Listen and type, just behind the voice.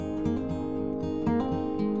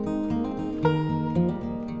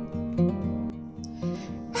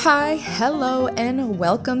Hi, hello, and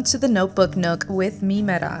welcome to the Notebook Nook with me,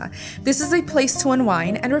 Mera. This is a place to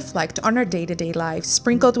unwind and reflect on our day to day lives,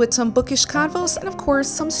 sprinkled with some bookish convos and, of course,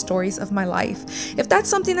 some stories of my life. If that's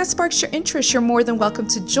something that sparks your interest, you're more than welcome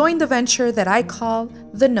to join the venture that I call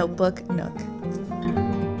the Notebook Nook.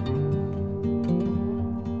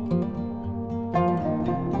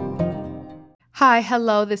 Hi,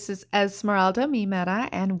 hello, this is Esmeralda Mimera,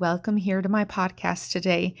 and welcome here to my podcast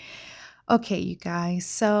today. Okay, you guys.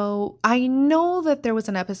 So I know that there was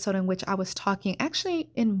an episode in which I was talking, actually,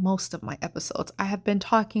 in most of my episodes, I have been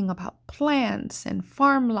talking about plants and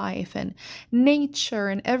farm life and nature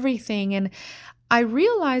and everything. And I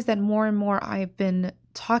realized that more and more I've been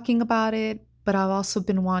talking about it, but I've also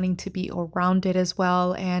been wanting to be around it as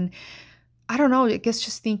well. And I don't know, I guess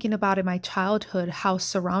just thinking about in my childhood, how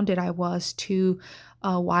surrounded I was to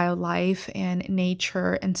wildlife and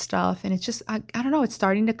nature and stuff. And it's just, I don't know, it's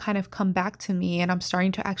starting to kind of come back to me and I'm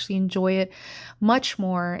starting to actually enjoy it much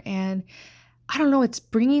more. And I don't know, it's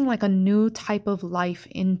bringing like a new type of life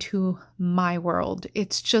into my world.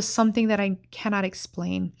 It's just something that I cannot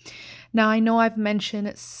explain. Now, I know I've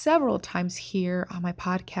mentioned several times here on my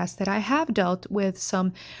podcast that I have dealt with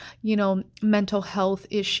some, mental health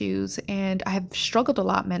issues and I have struggled a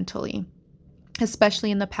lot mentally, especially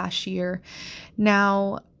in the past year.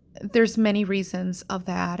 Now, there's many reasons of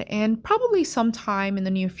that, and probably sometime in the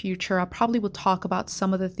near future, I probably will talk about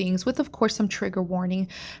some of the things with, of course, some trigger warning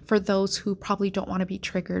for those who probably don't want to be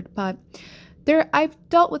triggered. But I've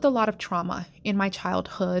dealt with a lot of trauma in my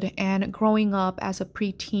childhood and growing up as a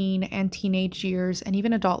preteen and teenage years, and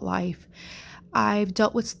even adult life. I've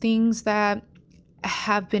dealt with things that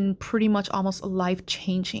have been pretty much almost life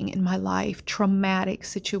changing in my life, traumatic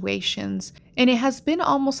situations. And it has been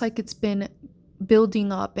almost like it's been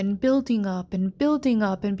building up and building up and building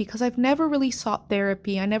up. And because I've never really sought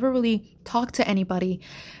therapy, I never really talked to anybody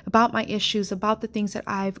about my issues, about the things that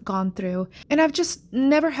I've gone through. And I've just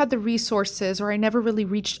never had the resources, or I never really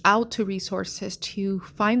reached out to resources to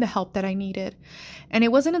find the help that I needed. And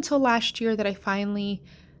it wasn't until last year that I finally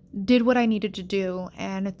did what I needed to do.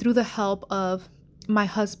 And through the help of my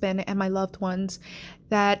husband and my loved ones,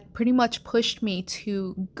 that pretty much pushed me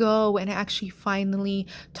to go and actually finally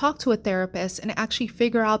talk to a therapist and actually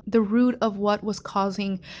figure out the root of what was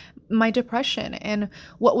causing my depression and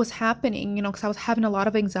what was happening, because I was having a lot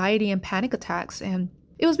of anxiety and panic attacks and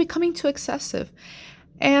it was becoming too excessive.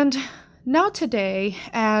 And now today,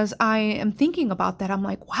 as I am thinking about that, I'm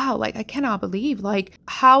like, wow, like I cannot believe like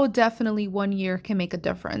how definitely 1 year can make a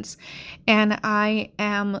difference. And I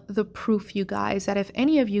am the proof, you guys, that if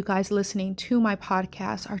any of you guys listening to my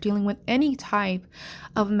podcast are dealing with any type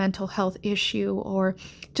of mental health issue or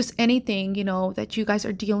just anything, that you guys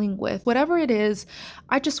are dealing with, whatever it is,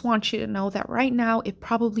 I just want you to know that right now it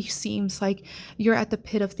probably seems like you're at the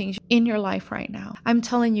pit of things in your life right now. I'm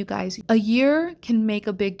telling you guys, a year can make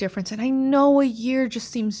a big difference. And I know a year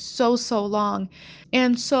just seems so long.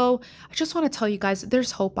 And so I just want to tell you guys,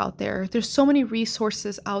 there's hope out there. There's so many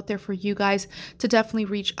resources out there for you guys to definitely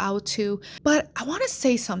reach out to. But I want to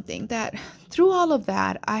say something that through all of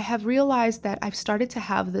that, I have realized that I've started to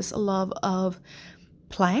have this love of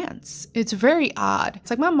plants. It's very odd. It's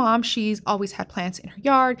like my mom, she's always had plants in her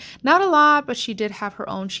yard. Not a lot, but she did have her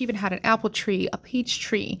own. She even had an apple tree, a peach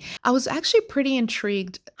tree. I was actually pretty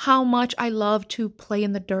intrigued how much I love to play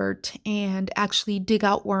in the dirt and actually dig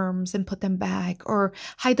out worms and put them back, or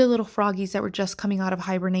hide the little froggies that were just coming out of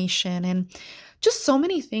hibernation, and just so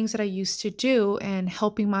many things that I used to do and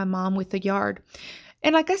helping my mom with the yard.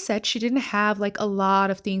 And like I said, she didn't have like a lot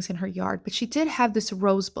of things in her yard, but she did have this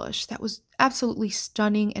rose bush that was absolutely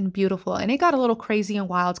stunning and beautiful. And it got a little crazy and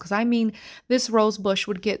wild because I mean, this rose bush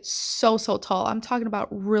would get so tall. I'm talking about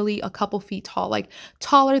really a couple feet tall, like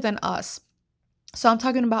taller than us. So I'm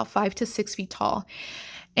talking about 5 to 6 feet tall.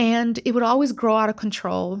 And it would always grow out of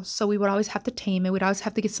control. So we would always have to tame it. We'd always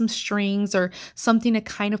have to get some strings or something to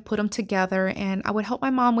kind of put them together. And I would help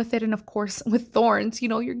my mom with it. And of course, with thorns,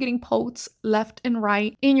 you're getting pokes left and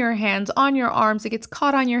right in your hands, on your arms. It gets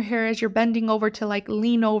caught on your hair as you're bending over to like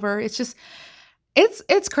lean over. It's just,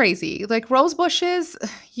 it's crazy. Like rose bushes,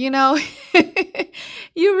 you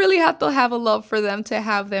really have to have a love for them to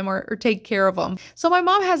have them or take care of them. So my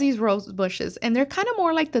mom has these rose bushes and they're kind of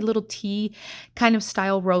more like the little tea kind of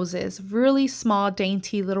style roses, really small,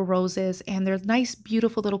 dainty little roses. And they're nice,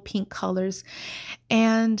 beautiful little pink colors.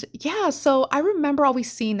 And yeah, so I remember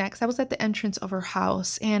always seeing that because I was at the entrance of her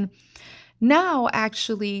house. And now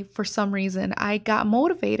actually, for some reason, I got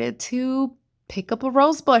motivated to pick up a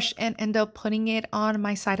rose bush and end up putting it on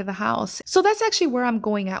my side of the house. So that's actually where I'm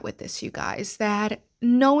going at with this, you guys, that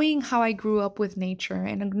knowing how I grew up with nature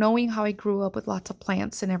and knowing how I grew up with lots of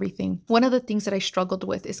plants and everything, one of the things that I struggled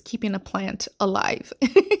with is keeping a plant alive.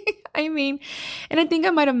 I mean, and I think I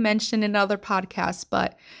might have mentioned in other podcasts,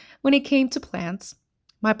 but when it came to plants,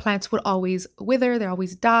 my plants would always wither, they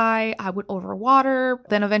always die. I would overwater.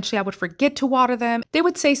 Then eventually I would forget to water them. They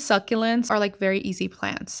would say succulents are like very easy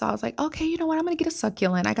plants. So I was like, okay, you know what? I'm going to get a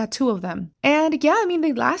succulent. I got two of them. And yeah, I mean,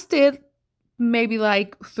 they lasted maybe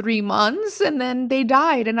like 3 months and then they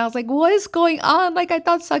died. And I was like, what is going on? Like, I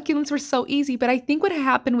thought succulents were so easy. But I think what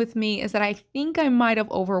happened with me is that I think I might have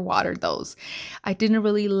overwatered those. I didn't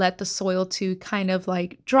really let the soil to kind of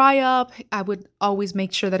like dry up. I would always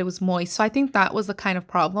make sure that it was moist. So I think that was the kind of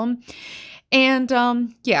problem. And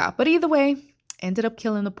yeah, but either way, ended up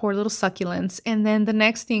killing the poor little succulents. And then the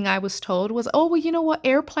next thing I was told was, oh, well, you know what?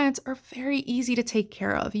 Air plants are very easy to take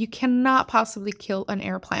care of. You cannot possibly kill an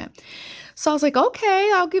air plant. So I was like, okay,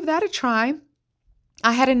 I'll give that a try.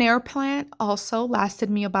 I had an air plant also, lasted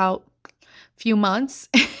me about a few months.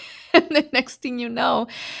 And the next thing you know,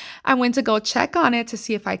 I went to go check on it to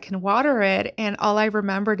see if I can water it. And all I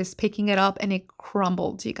remembered is picking it up and it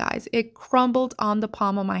crumbled, you guys. It crumbled on the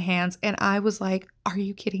palm of my hands. And I was like, are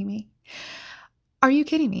you kidding me? Are you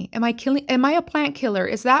kidding me? Am I a plant killer?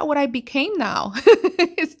 Is that what I became now?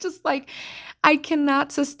 It's just like, I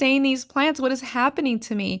cannot sustain these plants. What is happening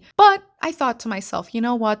to me? But I thought to myself, you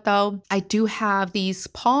know what though? I do have these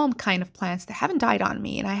palm kind of plants that haven't died on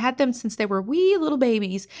me. And I had them since they were wee little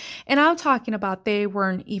babies. And I'm talking about they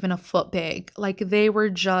weren't even a foot big. Like they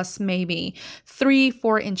were just maybe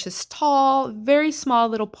 3-4 inches tall, very small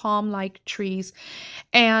little palm-like trees.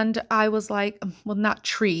 And I was like, well, not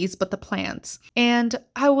trees, but the plants. And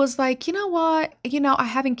I was like, you know what? I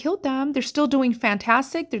haven't killed them. They're still doing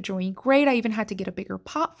fantastic. They're doing great. I even had to get a bigger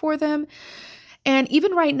pot for them. And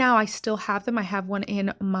even right now, I still have them. I have one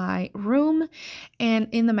in my room and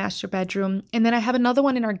in the master bedroom. And then I have another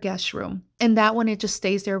one in our guest room. And that one, it just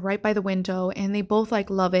stays there right by the window. And they both like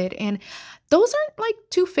love it. And those aren't like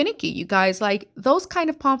too finicky, you guys. Like those kind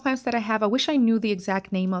of palm plants that I have, I wish I knew the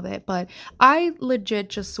exact name of it. But I legit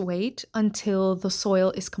just wait until the soil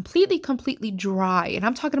is completely dry. And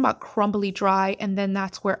I'm talking about crumbly dry. And then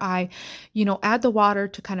that's where I, add the water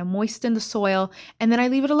to kind of moisten the soil. And then I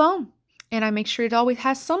leave it alone. And I make sure it always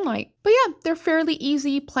has sunlight. But yeah, they're fairly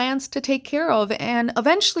easy plants to take care of. And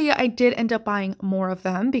eventually I did end up buying more of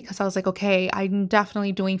them because I was like, okay, I'm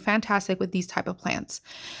definitely doing fantastic with these type of plants.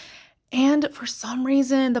 And for some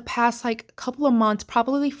reason, the past like couple of months,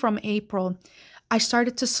 probably from April, I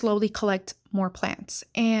started to slowly collect more plants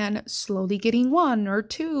and slowly getting one or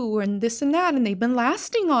two and this and that. And they've been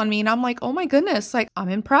lasting on me. And I'm like, oh my goodness, like I'm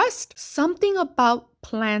impressed. Something about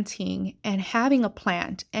planting and having a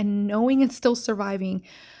plant and knowing it's still surviving.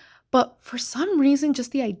 But for some reason,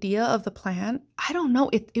 just the idea of the plant, I don't know,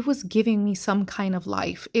 it was giving me some kind of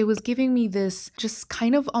life. It was giving me this just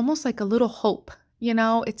kind of almost like a little hope.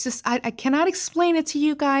 It's just, I cannot explain it to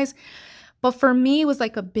you guys. But for me, it was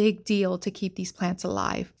like a big deal to keep these plants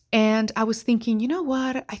alive. And I was thinking, you know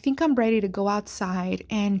what? I think I'm ready to go outside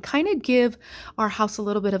and kind of give our house a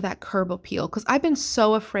little bit of that curb appeal because I've been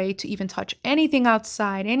so afraid to even touch anything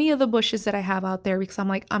outside, any of the bushes that I have out there because I'm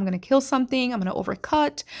like, I'm going to kill something. I'm going to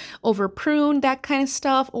overcut, over prune, that kind of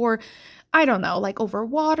stuff. Or I don't know, like over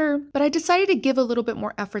water. But I decided to give a little bit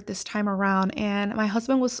more effort this time around. And my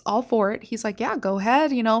husband was all for it. He's like, yeah, go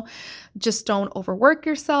ahead, just don't overwork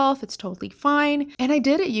yourself. It's totally fine. And I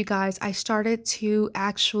did it, you guys. I started to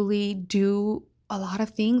actually do a lot of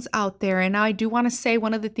things out there. And now I do want to say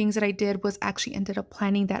one of the things that I did was actually ended up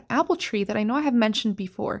planting that apple tree that I know I have mentioned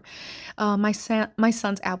before. My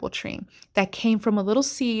son's apple tree that came from a little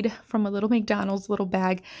seed from a little McDonald's little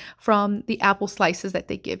bag from the apple slices that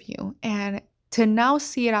they give you. And to now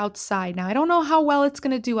see it outside. Now, I don't know how well it's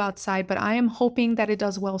going to do outside, but I am hoping that it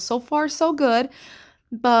does well. So far, so good.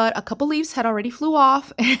 But a couple leaves had already flew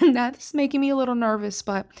off and that's making me a little nervous.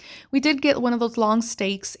 But we did get one of those long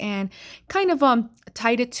stakes and kind of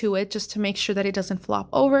tied it to it just to make sure that it doesn't flop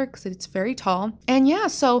over because it's very tall. And yeah,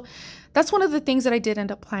 so that's one of the things that I did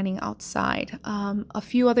end up planting outside. A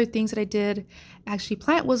few other things that I did actually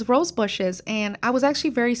plant was rose bushes. And I was actually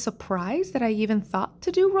very surprised that I even thought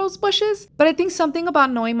to do rose bushes. But I think something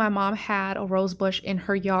about knowing my mom had a rose bush in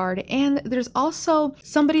her yard. And there's also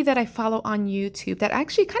somebody that I follow on YouTube that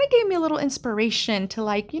actually kind of gave me a little inspiration to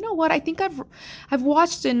like, you know what, I think I've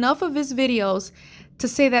watched enough of his videos to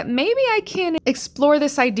say that maybe I can explore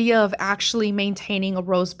this idea of actually maintaining a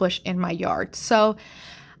rose bush in my yard. So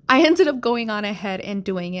I ended up going on ahead and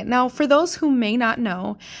doing it. Now, for those who may not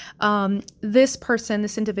know, this person,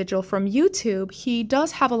 this individual from YouTube, he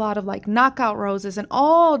does have a lot of like knockout roses and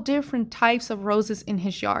all different types of roses in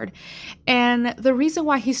his yard. And the reason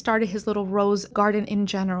why he started his little rose garden in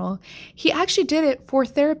general, he actually did it for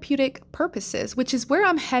therapeutic purposes, which is where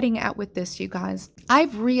I'm heading at with this, you guys.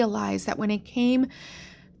 I've realized that when it came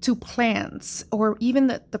to plants or even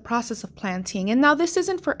the process of planting. And now this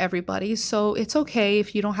isn't for everybody, so it's okay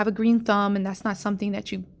if you don't have a green thumb and that's not something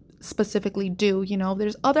that you specifically do.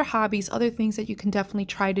 There's other hobbies, other things that you can definitely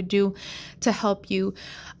try to do to help you.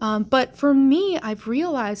 But for me, I've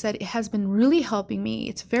realized that it has been really helping me.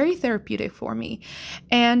 It's very therapeutic for me.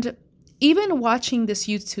 And even watching this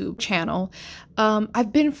YouTube channel,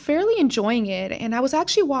 I've been fairly enjoying it. And I was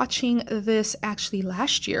actually watching this actually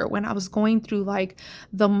last year when I was going through like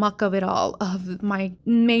the muck of it all, of my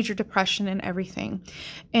major depression and everything.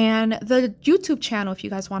 And the YouTube channel, if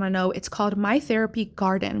you guys want to know, it's called My Therapy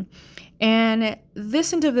Garden. And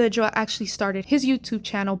this individual actually started his YouTube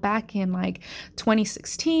channel back in like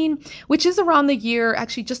 2016, which is around the year,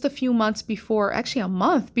 actually just a few months before, actually a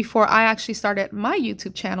month before I actually started my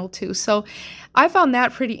YouTube channel too. So I found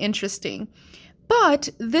that pretty interesting. But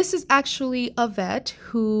this is actually a vet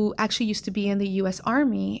who actually used to be in the US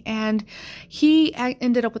Army, and he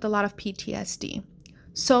ended up with a lot of PTSD.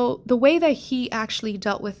 So the way that he actually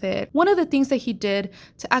dealt with it, one of the things that he did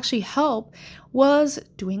to actually help was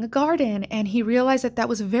doing a garden, and he realized that that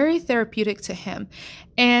was very therapeutic to him.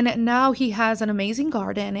 And now he has an amazing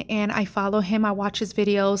garden, and I follow him, I watch his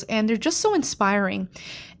videos, and they're just so inspiring.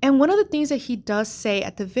 And one of the things that he does say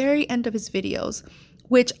at the very end of his videos,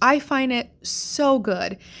 which I find it so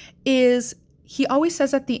good, is he always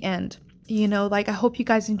says at the end, like, I hope you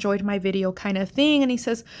guys enjoyed my video kind of thing. And he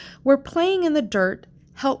says, we're playing in the dirt.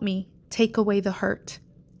 Help me take away the hurt.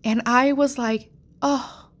 And I was like,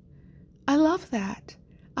 oh, I love that.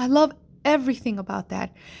 I love everything about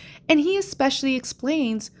that. And he especially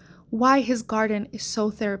explains why his garden is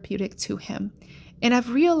so therapeutic to him. And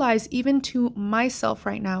I've realized even to myself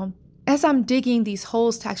right now, as I'm digging these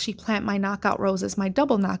holes to actually plant my knockout roses, my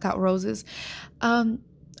double knockout roses,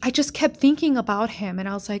 I just kept thinking about him. And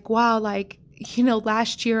I was like, wow, like,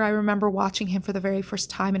 last year I remember watching him for the very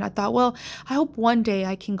first time, and I thought, well, I hope one day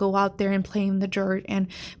I can go out there and play in the dirt, and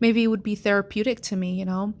maybe it would be therapeutic to me.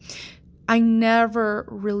 I never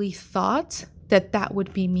really thought that that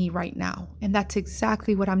would be me right now. And that's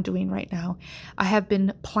exactly what I'm doing right now. I have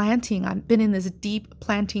been planting. I've been in this deep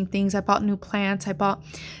planting things. I bought new plants. I bought,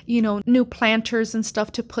 new planters and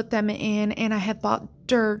stuff to put them in. And I have bought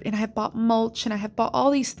dirt, and I have bought mulch, and I have bought all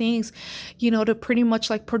these things, to pretty much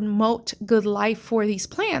like promote good life for these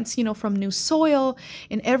plants, from new soil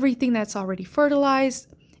and everything that's already fertilized.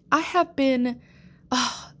 I have been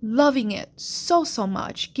loving it so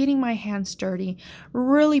much, getting my hands dirty,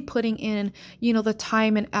 really putting in, the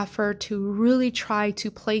time and effort to really try to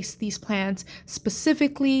place these plants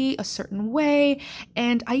specifically a certain way.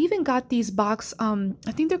 And I even got these I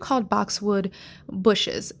think they're called boxwood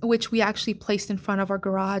bushes, which we actually placed in front of our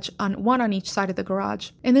garage, one on each side of the garage.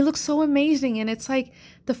 And they look so amazing. And it's like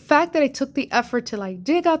the fact that I took the effort to like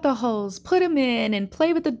dig out the holes, put them in and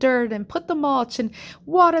play with the dirt and put the mulch and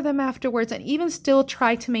water them afterwards, and even still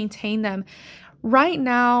try to maintain them. Right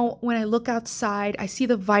now, when I look outside, I see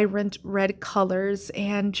the vibrant red colors,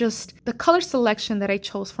 and just the color selection that I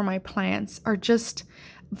chose for my plants are just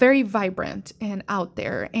very vibrant and out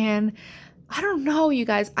there. And I don't know, you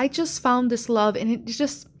guys, I just found this love, and it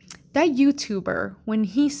just, that YouTuber, when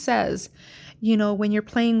he says, when you're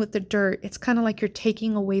playing with the dirt, it's kind of like you're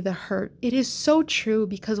taking away the hurt. It is so true,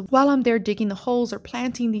 because while I'm there digging the holes or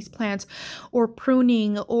planting these plants or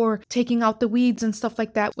pruning or taking out the weeds and stuff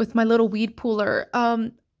like that with my little weed puller,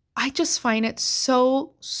 I just find it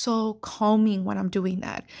so calming when I'm doing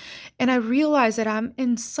that. And I realize that I'm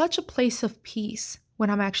in such a place of peace when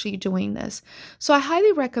I'm actually doing this. So I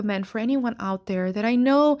highly recommend for anyone out there that I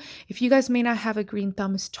know, if you guys may not have a green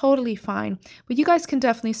thumb, is totally fine, but you guys can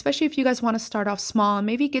definitely, especially if you guys want to start off small and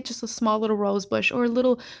maybe get just a small little rose bush or a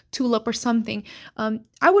little tulip or something,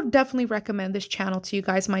 I would definitely recommend this channel to you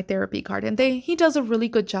guys, My Therapy Garden. He does a really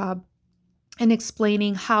good job and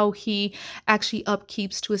explaining how he actually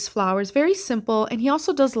upkeeps to his flowers. Very simple. And he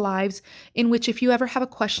also does lives in which if you ever have a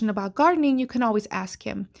question about gardening, you can always ask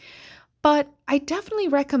him. But I definitely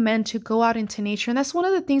recommend to go out into nature. And that's one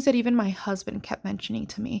of the things that even my husband kept mentioning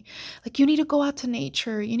to me. Like, you need to go out to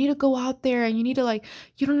nature. You need to go out there, and you need to,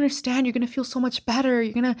 you don't understand. You're going to feel so much better.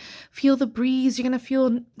 You're going to feel the breeze. You're going to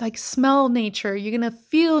feel, smell nature. You're going to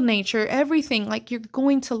feel nature, everything. Like, you're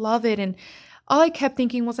going to love it. And all I kept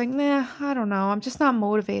thinking was like, nah, I don't know. I'm just not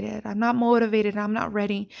motivated. I'm not motivated. I'm not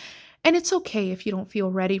ready. And it's okay if you don't feel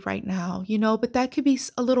ready right now, but that could be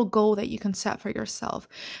a little goal that you can set for yourself.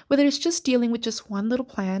 Whether it's just dealing with just one little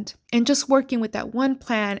plant and just working with that one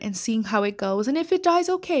plant and seeing how it goes. And if it dies,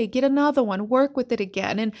 okay, get another one, work with it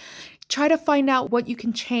again, and try to find out what you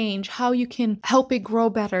can change, how you can help it grow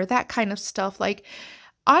better, that kind of stuff. Like,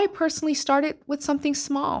 I personally started with something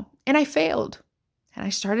small and I failed, and I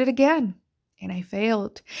started again and I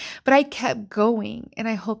failed, but I kept going. And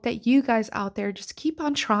I hope that you guys out there just keep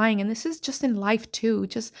on trying. And this is just in life too.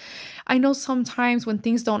 Just, I know sometimes when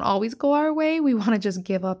things don't always go our way, we want to just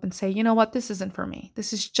give up and say, you know what, this isn't for me.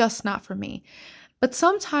 This is just not for me. But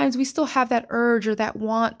sometimes we still have that urge or that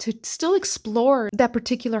want to still explore that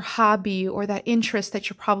particular hobby or that interest that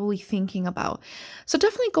you're probably thinking about. So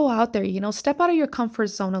definitely go out there, step out of your comfort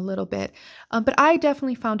zone a little bit. But I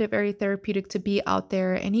definitely found it very therapeutic to be out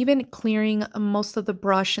there and even clearing most of the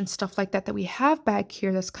brush and stuff like that we have back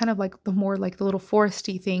here. That's kind of like the more like the little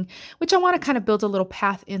foresty thing, which I want to kind of build a little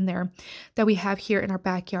path in there that we have here in our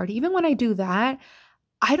backyard. Even when I do that,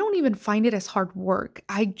 I don't even find it as hard work.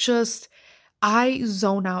 I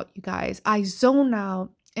zone out, you guys. I zone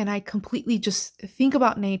out and I completely just think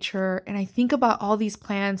about nature and I think about all these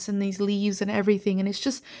plants and these leaves and everything. And it's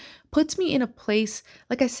just puts me in a place,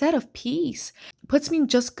 like I said, of peace, puts me in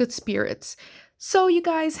just good spirits. So, you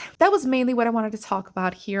guys, that was mainly what I wanted to talk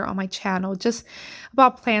about here on my channel, just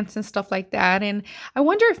about plants and stuff like that. And I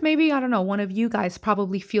wonder if maybe, I don't know, one of you guys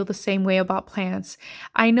probably feel the same way about plants.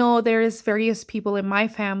 I know there's various people in my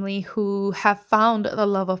family who have found the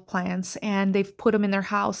love of plants and they've put them in their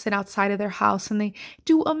house and outside of their house, and they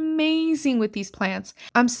do amazing with these plants.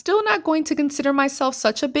 I'm still not going to consider myself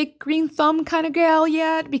such a big green thumb kind of gal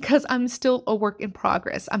yet because I'm still a work in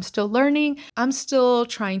progress. I'm still learning. I'm still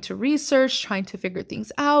trying to research, trying to figure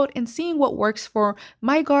things out and seeing what works for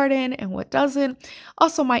my garden and what doesn't.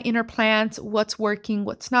 Also, my inner plants, what's working,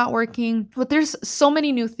 what's not working. But there's so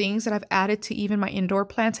many new things that I've added to even my indoor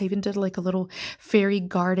plants. I even did like a little fairy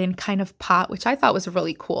garden kind of pot, which I thought was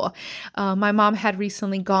really cool. My mom had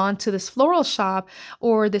recently gone to this floral shop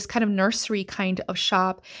or this kind of nursery kind of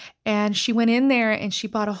shop, and she went in there and she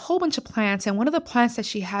bought a whole bunch of plants. And one of the plants that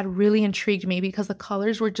she had really intrigued me because the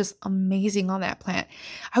colors were just amazing on that plant.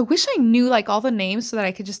 I wish I knew like all the names so that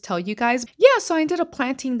I could just tell you guys. Yeah, so I ended up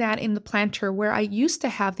planting that in the planter where I used to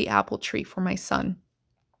have the apple tree for my son.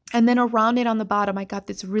 And then around it on the bottom, I got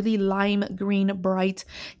this really lime green, bright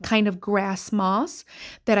kind of grass moss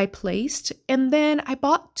that I placed. And then I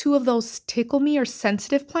bought two of those tickle me or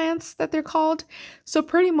sensitive plants that they're called. So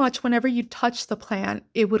pretty much whenever you touch the plant,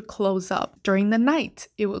 it would close up. During the night,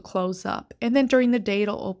 it would close up. And then during the day,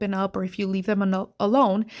 it'll open up. Or if you leave them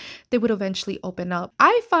alone, they would eventually open up.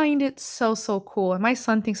 I find it so, so cool. And my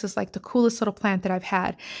son thinks it's like the coolest little plant that I've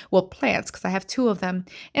had. Well, plants, because I have two of them.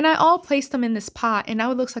 And I all placed them in this pot. And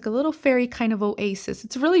now it looks like a little fairy kind of oasis.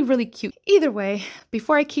 It's really, really cute. Either way,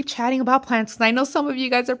 before I keep chatting about plants, and I know some of you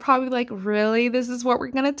guys are probably like, really? This is what we're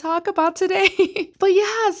going to talk about today? But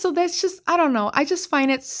yeah, so that's just, I don't know. I just find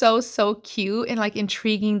it so, so cute and like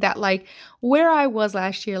intriguing that like where I was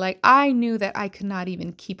last year, like I knew that I could not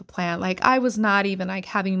even keep a plant. Like I was not even like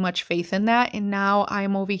having much faith in that. And now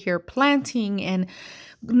I'm over here planting and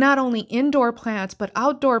not only indoor plants, but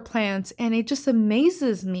outdoor plants. And it just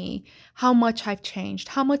amazes me how much I've changed,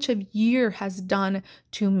 how much a year has done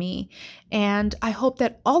to me. And I hope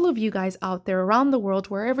that all of you guys out there around the world,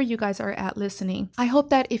 wherever you guys are at listening, I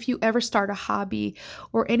hope that if you ever start a hobby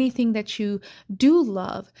or anything that you do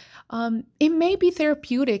love, it may be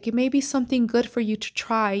therapeutic. It may be something good for you to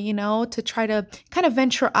try, to try to kind of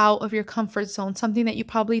venture out of your comfort zone, something that you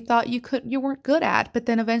probably thought you weren't good at, but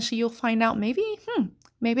then eventually you'll find out maybe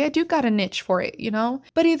I do got a niche for it,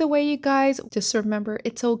 But either way, you guys, just remember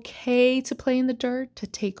it's okay to play in the dirt, to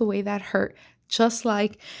take away that hurt, just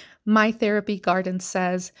like My Therapy Garden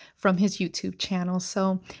says from his YouTube channel.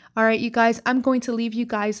 So, all right, you guys, I'm going to leave you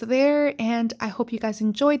guys there, and I hope you guys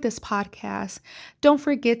enjoyed this podcast. Don't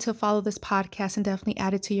forget to follow this podcast and definitely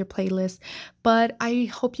add it to your playlist. But I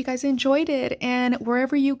hope you guys enjoyed it, and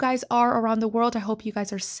wherever you guys are around the world, I hope you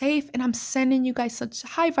guys are safe, and I'm sending you guys such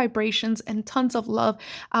high vibrations and tons of love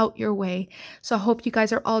out your way. So I hope you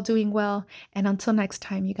guys are all doing well, and until next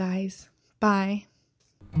time, you guys, bye.